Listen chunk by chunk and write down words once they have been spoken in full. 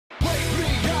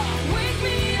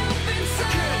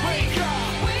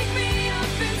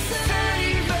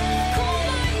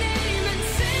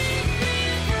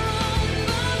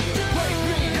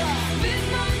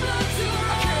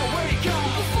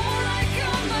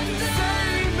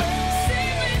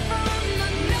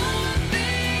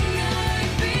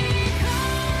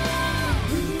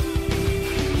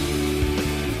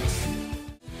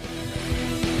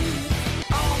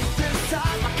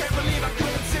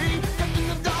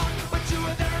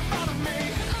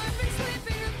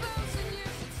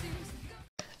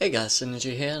Hey guys,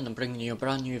 Synergy here, and I'm bringing you a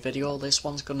brand new video. This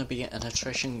one's going to be an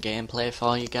attrition gameplay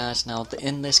for you guys. Now,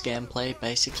 in this gameplay,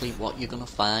 basically what you're going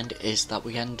to find is that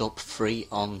we end up 3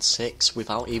 on 6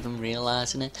 without even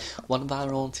realising it. One of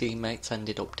our own teammates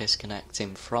ended up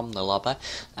disconnecting from the lobby,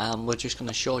 and we're just going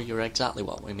to show you exactly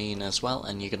what we mean as well,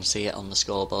 and you're going to see it on the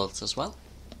scoreboards as well.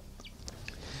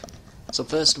 So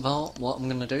first of all, what I'm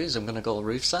going to do is I'm going to go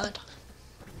roof side.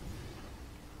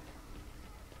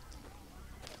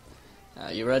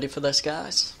 Are you ready for this,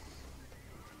 guys?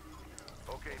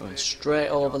 Going straight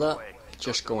over there,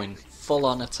 just going full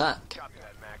on attack.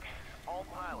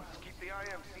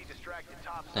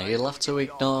 Now you'll have to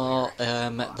ignore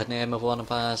the name of one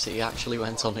of ours. He actually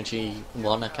went on a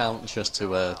G1 account just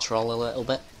to troll a little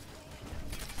bit.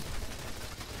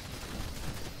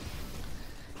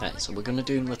 Right, so we're going to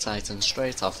do the Titan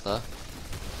straight off there.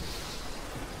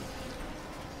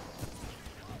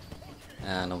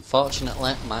 And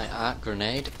unfortunately my arc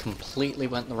grenade completely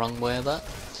went the wrong way there,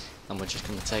 and we're just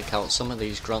going to take out some of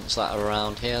these grunts that are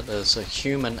around here. There's a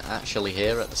human actually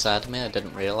here at the side of me, I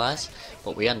didn't realise,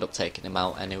 but we end up taking him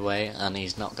out anyway, and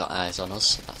he's not got eyes on us,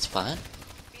 so that's fine.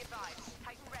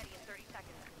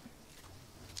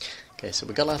 Okay, so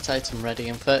we got our Titan ready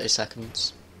in 30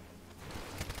 seconds.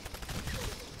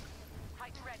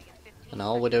 And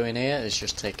all we're doing here is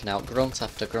just taking out grunt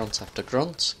after grunt after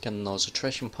grunt, getting those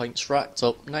attrition points racked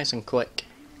up nice and quick.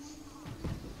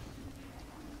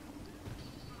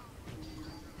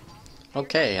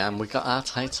 Okay, and we got our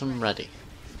Titan ready.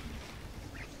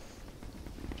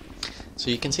 So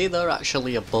you can see they're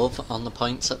actually above on the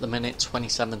points at the minute,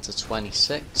 27 to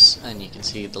 26, and you can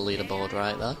see the leaderboard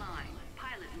right there.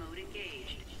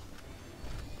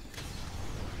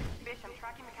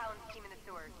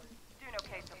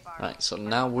 Right, so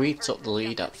now we took the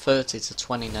lead at 30 to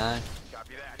 29.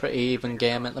 Pretty even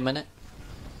game at the minute.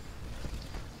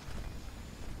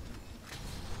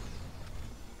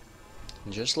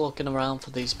 I'm just looking around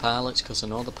for these pilots because I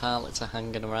know the pilots are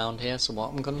hanging around here. So what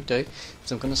I'm going to do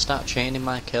is I'm going to start chaining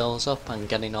my kills up and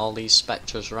getting all these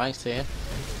spectres right here.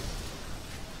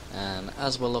 And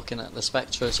as we're looking at the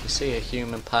spectres, we see a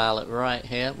human pilot right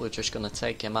here. We're just going to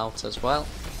take him out as well.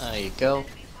 There you go.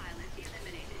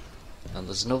 And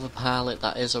there's another pilot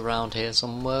that is around here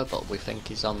somewhere, but we think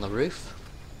he's on the roof.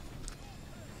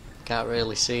 Can't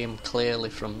really see him clearly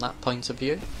from that point of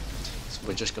view. So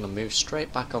we're just going to move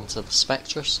straight back onto the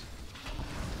Spectres.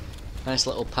 Nice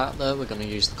little pack there. We're going to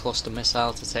use the cluster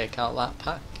missile to take out that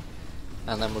pack.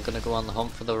 And then we're going to go on the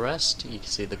hunt for the rest. You can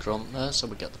see the grunt there, so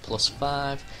we get the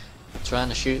 +5. We're trying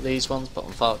to shoot these ones, but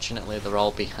unfortunately they're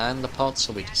all behind the pod,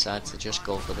 so we decide to just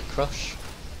go for the crush.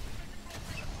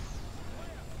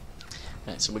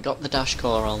 Right, so we got the dash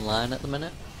core online at the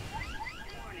minute.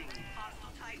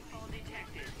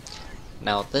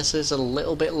 Now this is a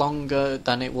little bit longer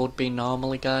than it would be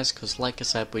normally, guys, because like I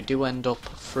said, we do end up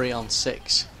 3 on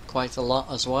 6 quite a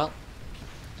lot as well.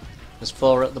 There's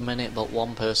 4 at the minute, but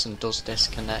one person does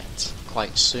disconnect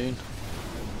quite soon.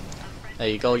 There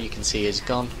you go, you can see he's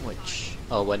gone, which...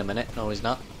 oh wait a minute, no he's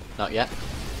not. Not yet.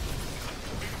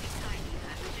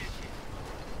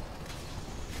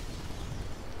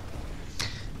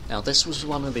 Now this was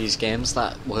one of these games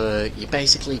that were you're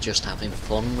basically just having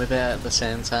fun with it at the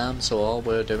same time, so all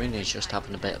we're doing is just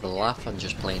having a bit of a laugh and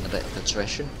just playing a bit of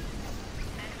attrition.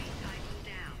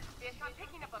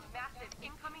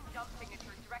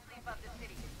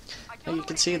 Now you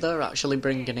can see they're actually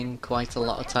bringing in quite a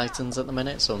lot of Titans at the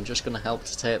minute, so I'm just going to help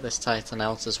to take this Titan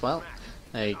out as well.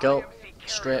 There you go,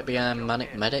 straight behind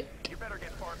Manic Medic.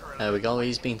 There we go,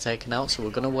 he's been taken out, so we're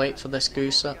going to wait for this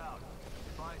Gooser.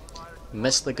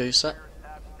 Missed the Gooser,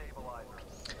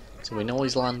 so we know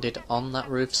he's landed on that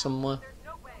roof somewhere.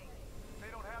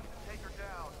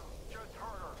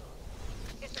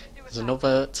 There's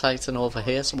another Titan over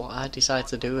here, so what I decide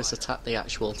to do is attack the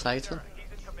actual Titan.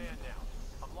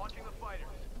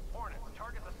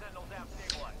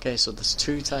 Okay, so there's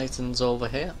 2 Titans over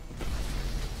here.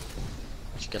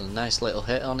 Just get a nice little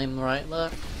hit on him right there.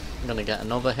 I'm going to get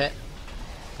another hit.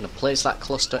 I'm going to place that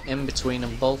cluster in between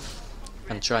them both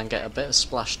and try and get a bit of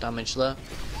splash damage there.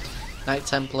 Knight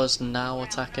Templar's now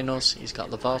attacking us. He's got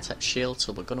the Vortex Shield,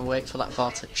 so we're going to wait for that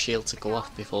Vortex Shield to go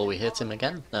off before we hit him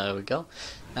again. There we go.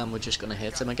 And we're just going to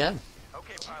hit him again.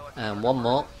 And one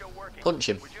more. Punch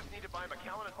him.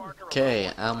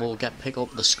 Okay, and we'll pick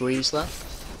up the squeeze there.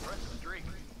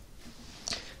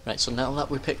 Right, so now that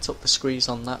we picked up the squeeze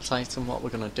on that Titan, what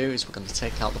we're going to do is we're going to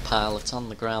take out the pilot on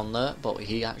the ground there, but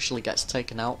he actually gets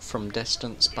taken out from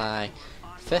distance by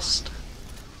Fist.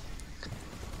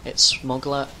 Its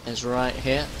smuggler is right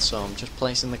here, so I'm just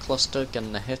placing the cluster,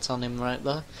 getting a hit on him right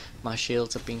there. My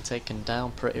shields have been taken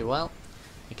down pretty well.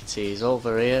 You can see he's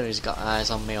over here, he's got eyes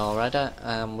on me already,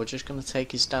 and we're just going to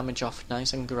take his damage off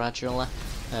nice and gradually.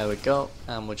 There we go,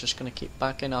 and we're just going to keep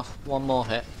backing off. One more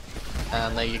hit,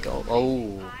 and there you go.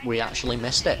 Oh, we actually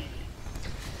missed it.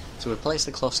 So we place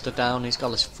the cluster down, he's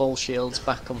got his full shields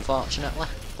back unfortunately,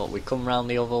 but we come round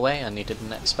the other way and he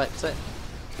didn't expect it.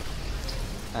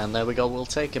 And there we go, we'll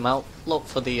take him out. Look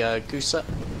for the Gooser.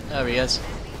 There he is.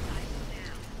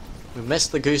 We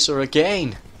missed the Gooser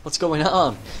again! What's going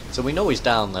on? So we know he's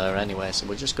down there anyway, so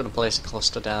we're just going to place a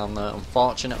cluster down there.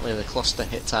 Unfortunately the cluster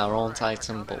hits our own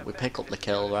Titan, but we pick up the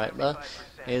kill right there.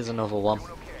 Here's another one.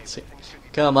 See?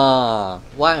 Come on!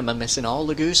 Why am I missing all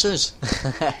the Goosers?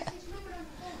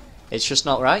 It's just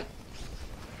not right.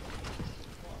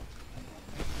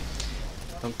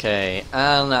 Okay,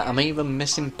 and I'm even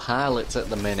missing pilots at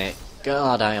the minute.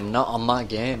 God, I am not on my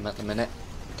game at the minute.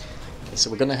 Okay, so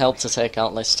we're going to help to take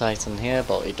out this Titan here,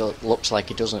 but it looks like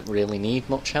he doesn't really need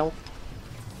much help.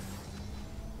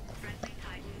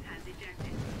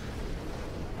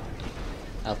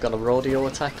 I've got a rodeo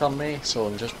attack on me, so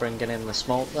I'm just bringing in the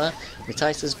smoke there. My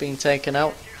Titan's been taken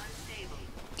out.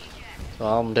 So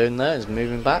all I'm doing there is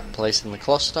moving back, placing the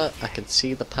cluster. I can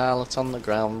see the pilot on the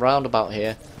ground round about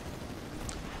here.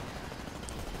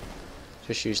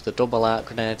 Just use the double arc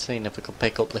grenade, seeing if I could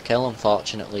pick up the kill.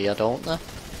 Unfortunately I don't know.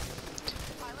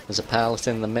 There's a pilot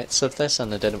in the midst of this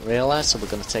and I didn't realise, so we're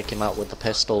going to take him out with the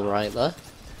pistol right there.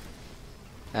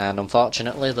 And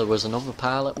unfortunately there was another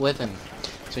pilot with him.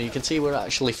 So you can see we're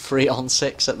actually 3 on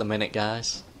 6 at the minute,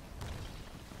 guys.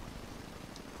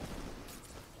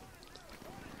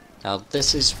 Now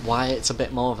this is why it's a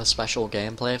bit more of a special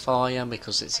gameplay for you,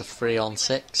 because it's a 3 on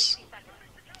 6.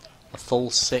 A full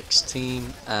 6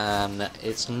 team, and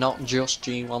it's not just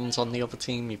G1s on the other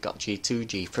team, you've got G2,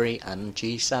 G3 and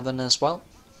G7 as well.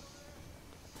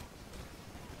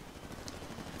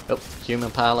 Oh,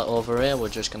 human pilot over here, we're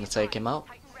just going to take him out.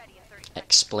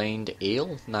 Explained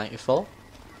eel, 94.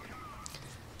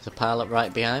 There's a pilot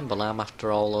right behind, but I'm after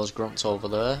all those grunts over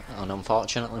there, and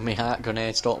unfortunately my heart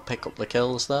grenades don't pick up the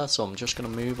kills there, so I'm just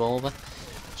going to move over.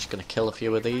 Just going to kill a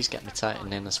few of these, get my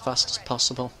Titan in as fast as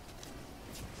possible.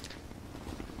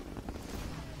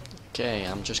 Okay,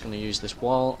 I'm just going to use this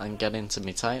wall and get into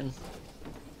my Titan.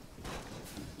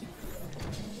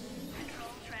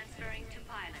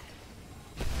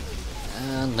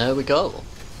 And there we go.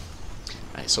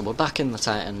 Right, so we're back in the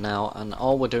Titan now, and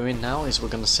all we're doing now is we're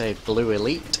going to save Blue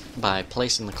Elite by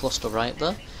placing the cluster right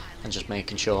there and just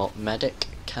making sure Medic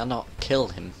cannot kill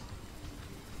him.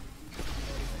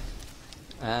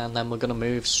 And then we're going to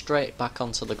move straight back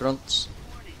onto the grunts.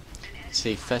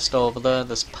 See Fist over there,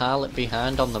 there's a pilot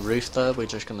behind on the roof there, we're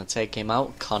just going to take him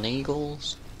out. Con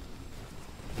Eagles.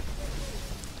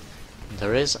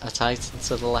 There is a Titan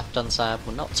to the left hand side.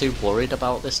 We're not too worried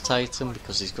about this Titan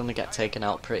because he's going to get taken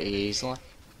out pretty easily.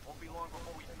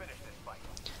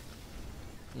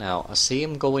 Now I see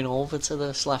him going over to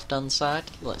this left hand side.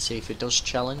 Let's see if he does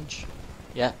challenge.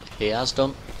 Yeah, he has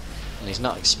done. And he's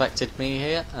not expected me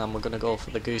here, and we're going to go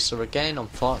for the Gooser again.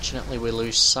 Unfortunately we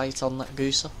lose sight on that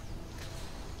Gooser.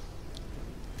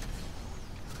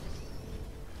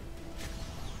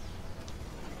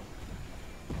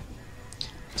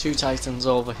 Two Titans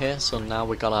over here, so now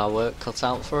we got our work cut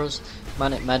out for us.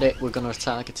 Manic Medic, we're going to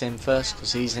target him first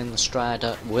because he's in the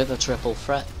Strider with a triple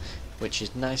threat, which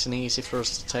is nice and easy for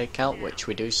us to take out, which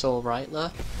we do so right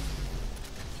there.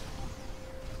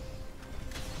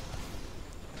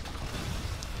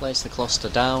 Place the cluster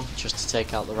down just to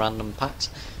take out the random packs.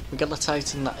 We got a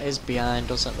Titan that is behind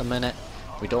us at the minute.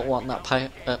 We don't want that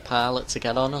pilot to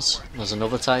get on us. There's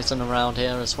another Titan around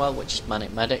here as well, which is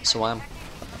Manic Medic, so I'm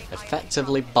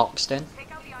effectively boxed in.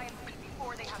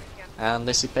 And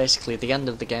this is basically the end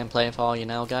of the gameplay for you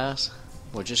now, guys.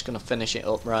 We're just going to finish it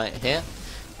up right here,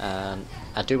 and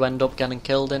I do end up getting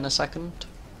killed in a second.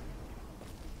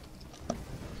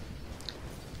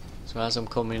 So as I'm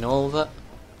coming over,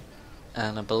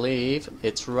 and I believe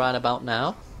it's right about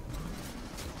now.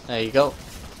 There you go.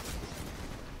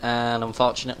 And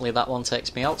unfortunately that one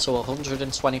takes me out, so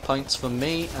 120 points for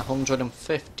me,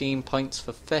 115 points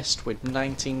for Fist with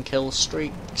 19 kill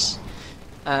streaks.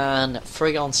 And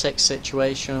 3 on 6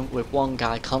 situation with one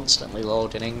guy constantly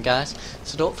loading in, guys.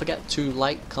 So don't forget to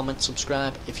like, comment,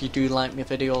 subscribe. If you do like my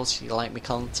videos, if you like my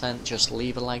content, just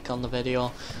leave a like on the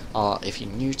video. Or if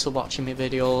you're new to watching my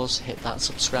videos, hit that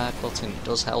subscribe button, it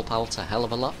does help out a hell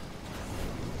of a lot.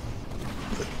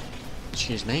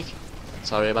 Excuse me,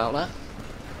 sorry about that.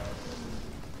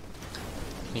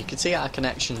 You can see our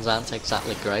connections aren't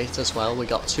exactly great as well. We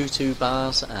got 2 2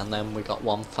 bars and then we got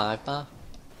 1 5 bar.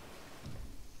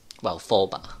 Well, 4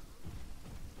 bar.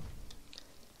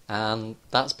 And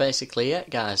that's basically it,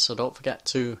 guys. So don't forget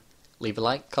to leave a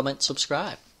like, comment,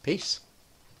 subscribe. Peace.